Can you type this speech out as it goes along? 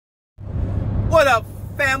What up,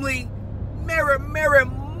 family? Merry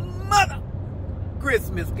mother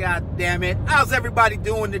Christmas, god damn it. How's everybody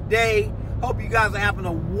doing today? Hope you guys are having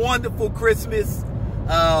a wonderful Christmas.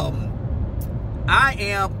 I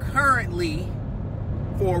am currently,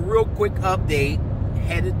 for a real quick update,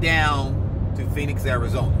 headed down to Phoenix,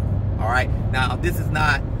 Arizona. All right. Now, this is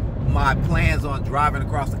not my plans on driving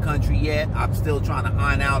across the country yet. I'm still trying to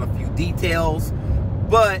iron out a few details,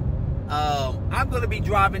 but I'm going to be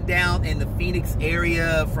driving down in the Phoenix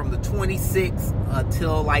area from the 26th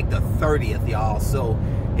until like the 30th, y'all. So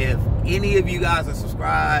if any of you guys are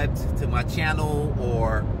subscribed to my channel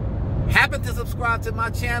or happen to subscribe to my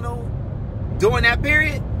channel during that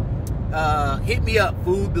period, hit me up,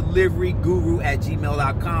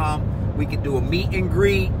 fooddeliveryguru@gmail.com. We can do a meet and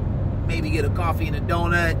greet, maybe get a coffee and a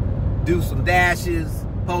donut, do some dashes,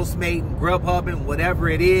 Postmates, Grubhub, and whatever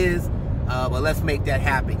it is. But let's make that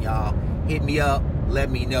happen, y'all. Hit me up,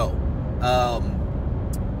 let me know. I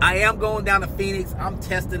am going down to Phoenix. I'm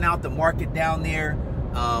testing out the market down there.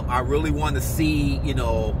 I really want to see, you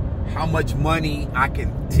know, how much money I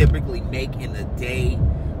can typically make in a day.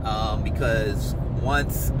 Because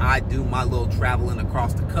once I do my little traveling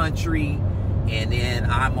across the country and then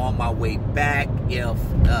I'm on my way back, if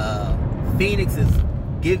Phoenix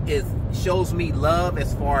shows me love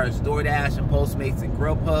as far as DoorDash and Postmates and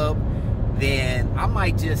Grubhub, then I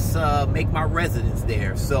might just make my residence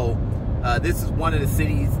there. So this is one of the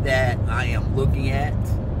cities that I am looking at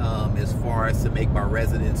as far as to make my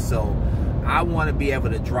residence. So I want to be able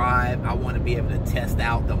to drive. I want to be able to test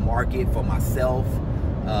out the market for myself.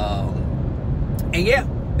 And yeah,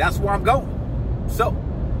 that's where I'm going. So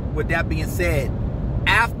with that being said,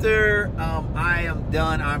 after I am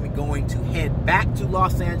done, I'm going to head back to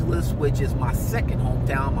Los Angeles, which is my second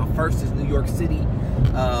hometown. My first is New York City,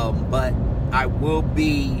 but I will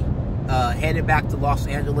be headed back to Los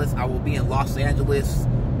Angeles. I will be in Los Angeles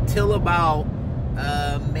till about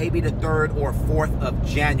maybe the 3rd or 4th of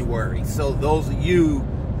January. So those of you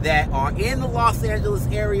that are in the Los Angeles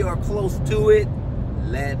area or close to it,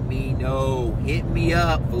 let me know. Hit me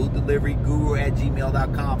up,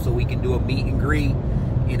 fooddeliveryguru@gmail.com, so we can do a meet and greet,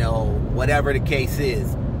 you know, whatever the case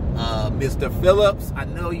is. Mr. Phillips, I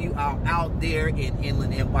know you are out there in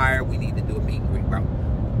Inland Empire. We need to do a meet and greet, bro.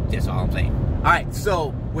 That's all I'm saying. All right,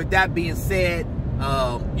 so with that being said,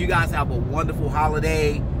 you guys have a wonderful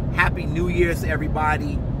holiday. Happy New Year's to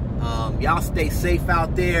everybody. Y'all stay safe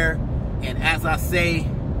out there. And as I say,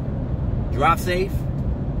 drive safe,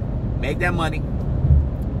 make that money.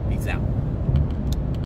 Peace out.